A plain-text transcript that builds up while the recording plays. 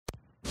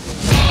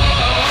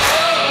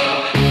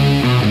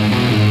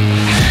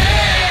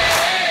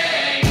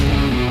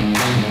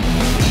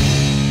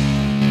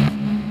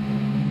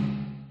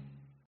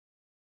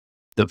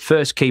The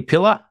first key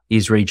pillar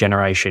is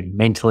regeneration,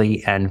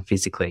 mentally and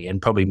physically,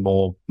 and probably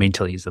more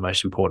mentally is the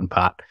most important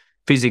part.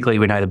 Physically,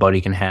 we know the body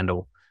can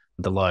handle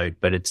the load,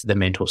 but it's the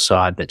mental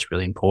side that's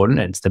really important.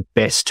 And it's the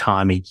best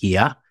time of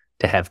year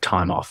to have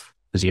time off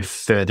because you're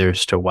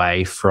furthest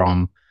away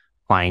from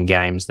playing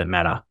games that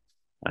matter.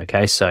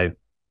 Okay, so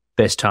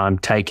best time,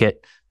 take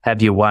it,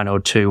 have your 1 or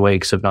 2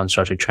 weeks of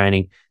non-structured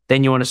training.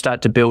 Then you want to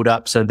start to build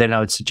up. So then I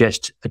would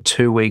suggest a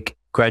 2-week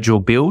gradual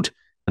build.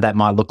 That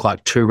might look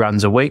like 2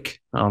 runs a week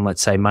on,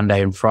 let's say,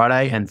 Monday and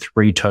Friday, and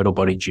 3 total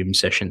body gym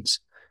sessions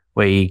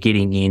where you're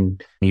getting in,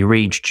 you're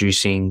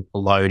reintroducing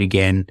load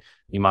again.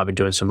 You might be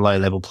doing some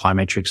low-level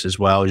plyometrics as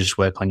well, just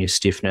work on your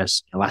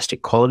stiffness,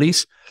 elastic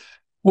qualities,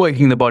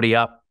 working the body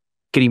up,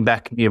 getting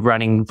back. Your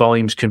running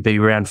volumes can be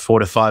around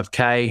 4 to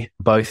 5K,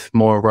 both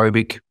more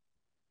aerobic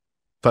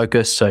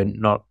focus, so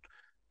not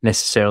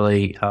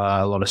necessarily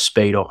a lot of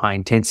speed or high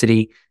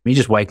intensity. You're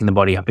just waking the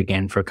body up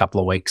again for a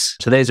couple of weeks.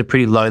 So there's a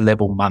pretty low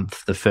level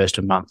month, the first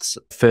of months,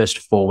 first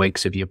 4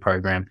 weeks of your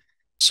program.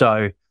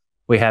 So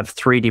we have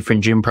 3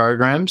 different gym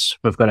programs.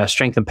 We've got our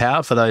strength and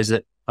power for those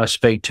that I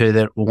speak to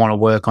that want to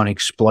work on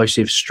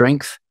explosive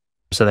strength.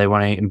 So they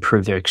want to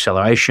improve their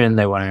acceleration.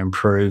 They want to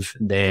improve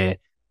their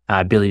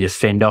ability to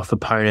fend off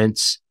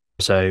opponents.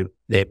 So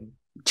they're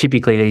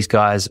typically, these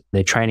guys,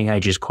 their training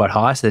age is quite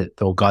high. So they're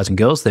all guys and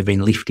girls. They've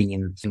been lifting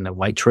in the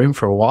weights room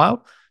for a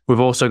while. We've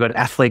also got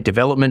athlete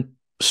development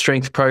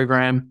strength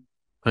program.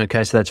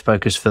 Okay, so that's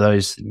focused for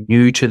those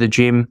new to the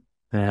gym.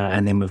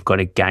 And then we've got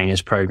a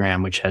gainers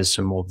program, which has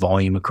some more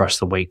volume across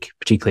the week,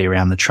 particularly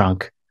around the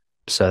trunk.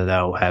 So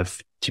they'll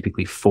have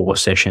typically 4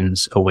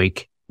 sessions a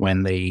week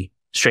when the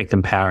strength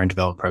and power and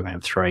develop program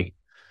 3.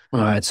 All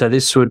right, so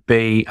this would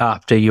be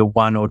after your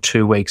 1 or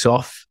 2 weeks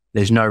off.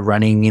 There's no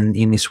running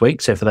in this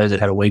week. So for those that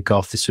had a week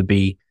off, this would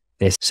be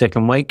their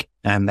second week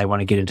and they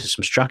want to get into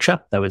some structure.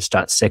 They would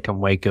start second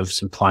week of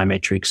some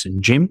plyometrics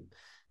and gym.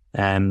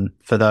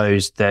 For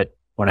those that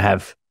want to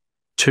have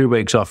 2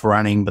 weeks off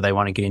running, but they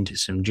want to get into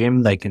some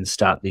gym, they can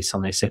start this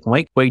on their second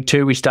week. Week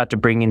 2, we start to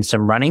bring in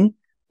some running.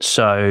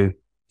 So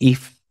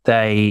if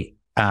they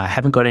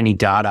haven't got any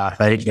data,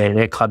 if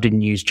their club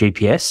didn't use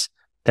GPS,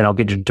 then I'll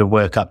get them to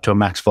work up to a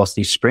max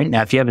velocity sprint.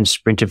 Now, if you haven't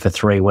sprinted for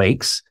 3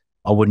 weeks,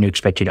 I wouldn't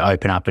expect you to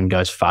open up and go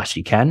as fast as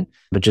you can,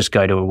 but just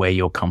go to where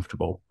you're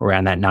comfortable,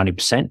 around that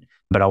 90%.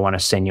 But I want to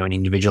send you an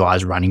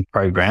individualized running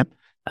program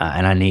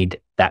and I need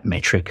that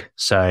metric.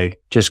 So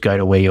just go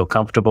to where you're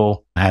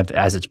comfortable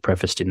as it's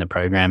prefaced in the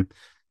program.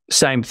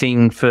 Same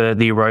thing for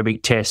the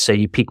aerobic test. So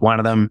you pick one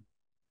of them,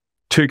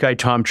 2K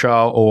time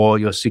trial or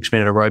your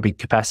 6-minute aerobic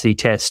capacity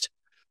test.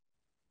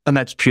 And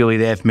that's purely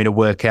there for me to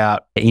work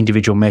out an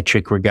individual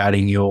metric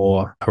regarding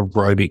your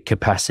aerobic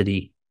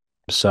capacity.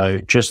 So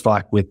just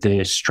like with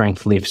the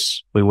strength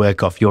lifts, we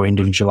work off your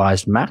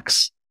individualized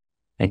max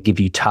and give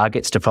you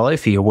targets to follow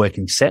for your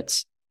working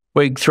sets.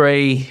 Week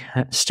 3,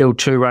 still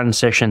 2 run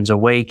sessions a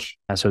week.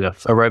 So we've got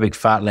aerobic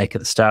fartlek at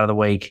the start of the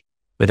week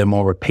with a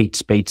more repeat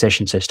speed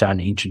session. So starting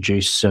to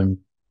introduce some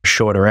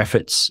shorter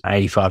efforts,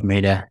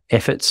 85-meter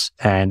efforts,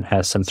 and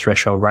has some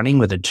threshold running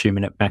with a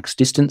 2-minute max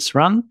distance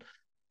run.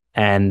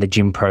 And the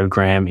gym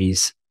program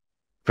is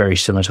very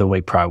similar to the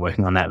week prior,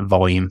 working on that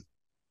volume.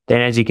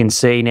 Then as you can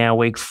see now,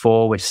 week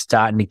 4, we're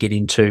starting to get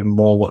into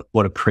more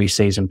what a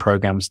preseason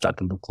program will start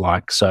to look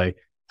like. So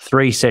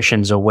 3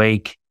 sessions a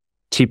week.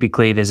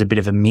 Typically, there's a bit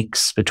of a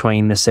mix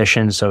between the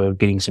sessions. So we're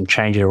getting some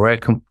change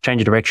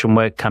of direction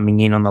work coming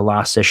in on the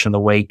last session of the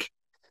week.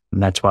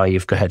 And that's why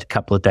you've had a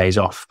couple of days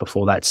off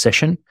before that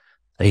session.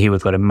 So here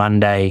we've got a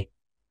Monday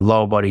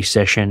lower body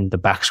session. The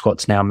back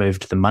squats now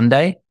moved to the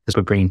Monday because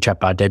we're bringing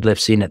trap bar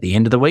deadlifts in at the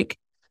end of the week.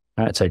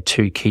 All right, so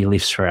 2 key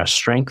lifts for our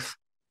strength.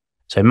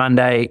 So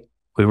Monday,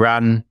 we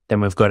run,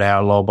 then we've got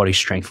our lower body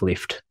strength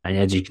lift. And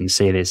as you can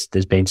see, there's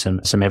been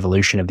some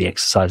evolution of the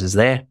exercises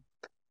there.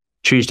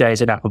 Tuesday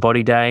is an upper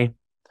body day.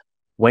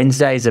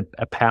 Wednesday is a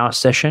power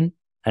session,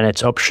 and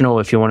it's optional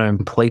if you want to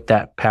complete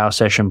that power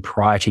session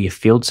prior to your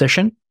field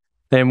session.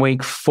 Then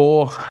week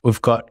 4,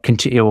 we've got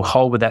we'll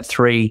hold with that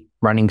 3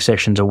 running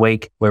sessions a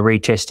week. We're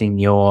retesting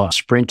your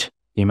sprint,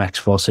 your max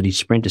velocity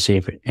sprint, to see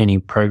if any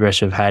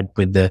progress we've had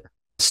with the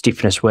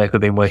stiffness work we've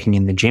been working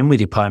in the gym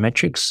with your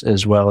plyometrics,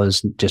 as well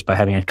as just by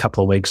having a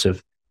couple of weeks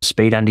of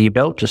speed under your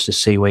belt just to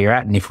see where you're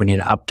at and if we need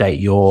to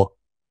update your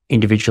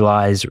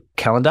individualized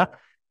calendar.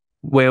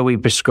 Where we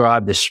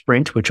prescribe the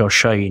sprint, which I'll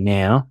show you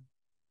now,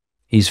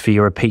 is for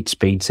your repeat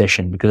speed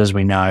session, because as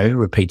we know,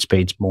 repeat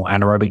speed's more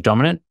anaerobic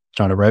dominant, it's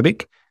not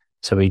aerobic.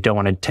 So we don't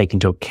want to take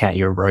into account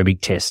your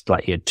aerobic test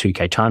like your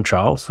 2K time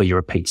trial for your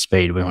repeat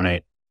speed. We want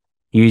to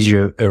use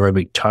your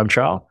aerobic time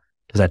trial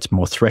because that's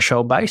more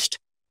threshold based,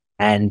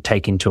 and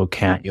take into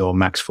account your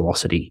max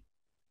velocity.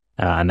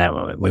 And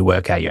that we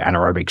work out your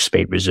anaerobic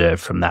speed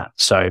reserve from that.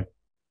 So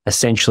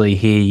essentially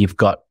here you've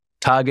got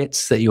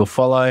targets that you'll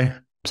follow.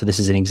 So this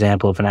is an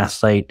example of an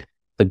athlete.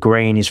 The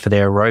green is for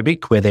their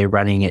aerobic, where they're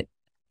running it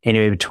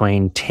anywhere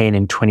between 10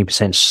 and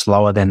 20%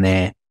 slower than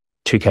their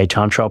 2K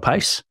time trial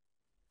pace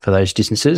for those distances.